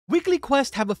Weekly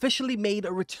quests have officially made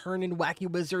a return in Wacky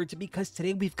Wizards because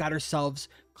today we've got ourselves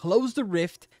Close the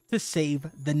Rift to save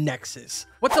the Nexus.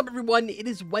 What's up everyone? It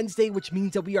is Wednesday, which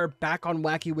means that we are back on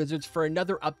Wacky Wizards for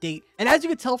another update. And as you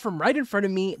can tell from right in front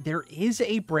of me, there is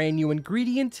a brand new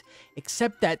ingredient,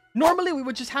 except that normally we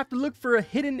would just have to look for a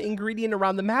hidden ingredient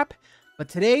around the map. But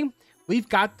today we've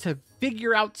got to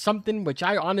figure out something, which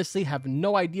I honestly have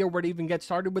no idea where to even get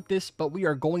started with this, but we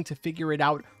are going to figure it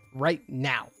out right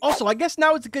now. Also, I guess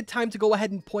now is a good time to go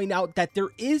ahead and point out that there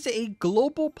is a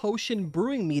global potion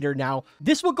brewing meter now.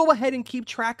 This will go ahead and keep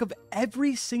track of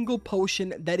every single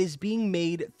potion that is being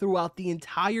made throughout the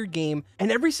entire game,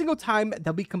 and every single time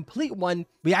that we complete one,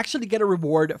 we actually get a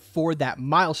reward for that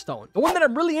milestone. The one that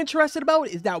I'm really interested about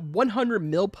is that 100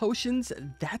 mil potions.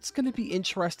 That's going to be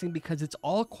interesting because it's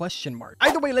all question mark.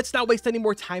 Either way, let's not waste any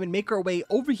more time and make our way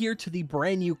over here to the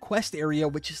brand new quest area,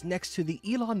 which is next to the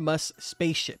Elon Musk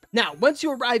spaceship. Now, once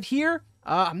you arrive here,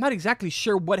 I'm not exactly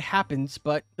sure what happens,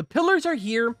 but the pillars are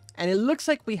here, and it looks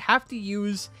like we have to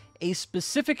use a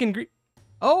specific ingredient.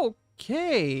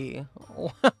 Okay.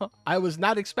 I was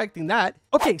not expecting that.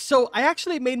 Okay, so I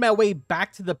actually made my way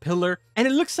back to the pillar, and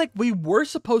it looks like we were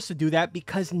supposed to do that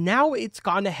because now it's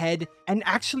gone ahead and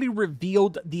actually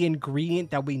revealed the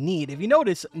ingredient that we need. If you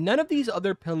notice, none of these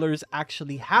other pillars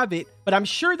actually have it, but I'm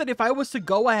sure that if I was to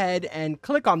go ahead and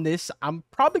click on this, I'm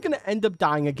probably going to end up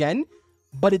dying again,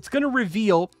 but it's going to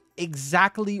reveal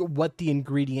exactly what the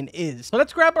ingredient is. So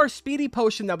let's grab our speedy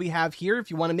potion that we have here. If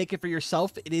you want to make it for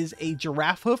yourself, it is a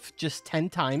giraffe hoof, just 10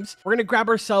 times. We're going to grab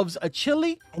ourselves a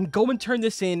chili and go and turn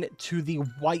this in to the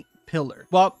white pillar.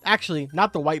 Well, actually,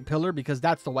 not the white pillar because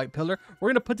that's the white pillar. We're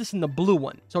going to put this in the blue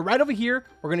one. So right over here,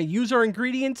 we're going to use our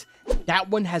ingredient. That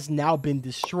one has now been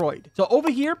destroyed. So over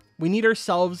here, we need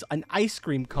ourselves an ice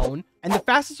cream cone. And the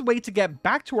fastest way to get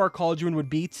back to our cauldron would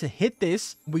be to hit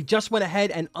this. We just went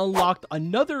ahead and unlocked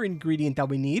another ingredient that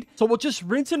we need. So we'll just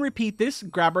rinse and repeat this,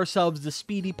 grab ourselves the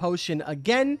speedy potion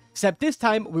again, except this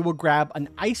time we will grab an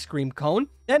ice cream cone.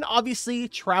 Then obviously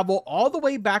travel all the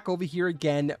way back over here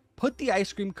again, put the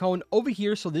ice cream cone over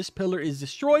here so this pillar is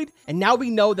destroyed. And now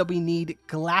we know that we need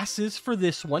glasses for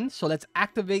this one. So let's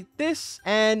activate this,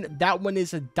 and that one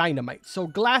is a dynamite. So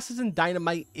glasses and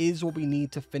dynamite is what we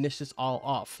need to finish this all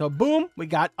off. So boom, we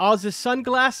got Oz's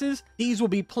sunglasses. These will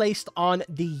be placed on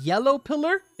the yellow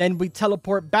pillar. Then we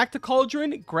teleport back to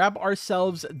cauldron, grab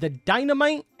ourselves the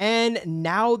dynamite, and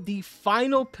now the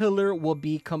final pillar will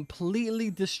be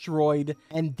completely destroyed.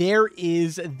 And there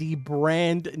is the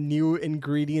brand new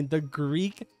ingredient, the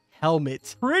Greek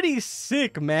helmet. Pretty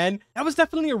sick, man. That was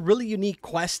definitely a really unique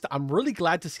quest. I'm really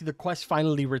glad to see the quest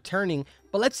finally returning,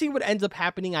 but let's see what ends up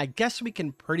happening. I guess we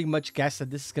can pretty much guess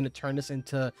that this is going to turn us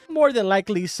into more than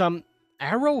likely some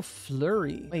arrow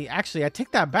flurry. Wait, actually, I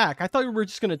take that back. I thought we were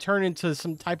just going to turn into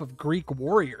some type of Greek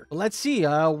warrior. But let's see.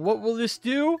 What will this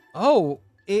do? Oh,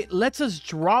 it lets us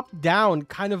drop down,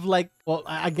 kind of like, well,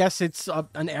 I guess it's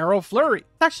an arrow flurry.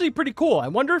 It's actually pretty cool. I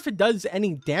wonder if it does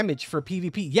any damage for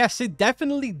PvP. Yes, it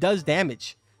definitely does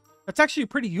damage. That's actually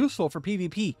pretty useful for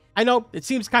PvP. I know it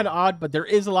seems kind of odd, but there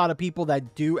is a lot of people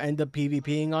that do end up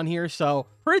PvPing on here, so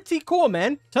pretty cool,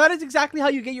 man. So that is exactly how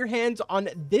you get your hands on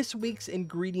this week's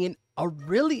ingredient. A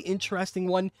really interesting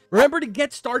one. Remember to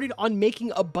get started on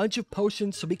making a bunch of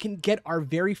potions so we can get our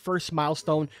very first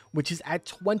milestone, which is at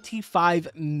 25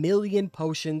 million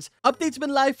potions. Update's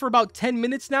been live for about 10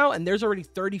 minutes now, and there's already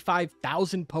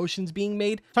 35,000 potions being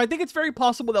made. So I think it's very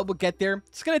possible that we'll get there.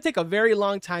 It's going to take a very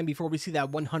long time before we see that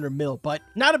 100 mil, but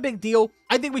not a big deal.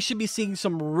 I think we should be seeing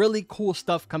some really cool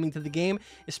stuff coming to the game,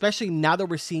 especially now that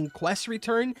we're seeing quests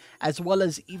return, as well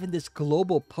as even this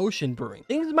global potion brewing.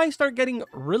 Things might start getting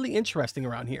really interesting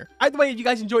around here. Either way, if you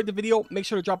guys enjoyed the video, make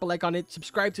sure to drop a like on it,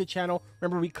 subscribe to the channel.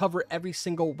 Remember, we cover every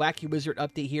single Wacky Wizard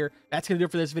update here. That's going to do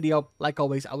it for this video. Like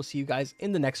always, I will see you guys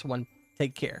in the next one.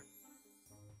 Take care.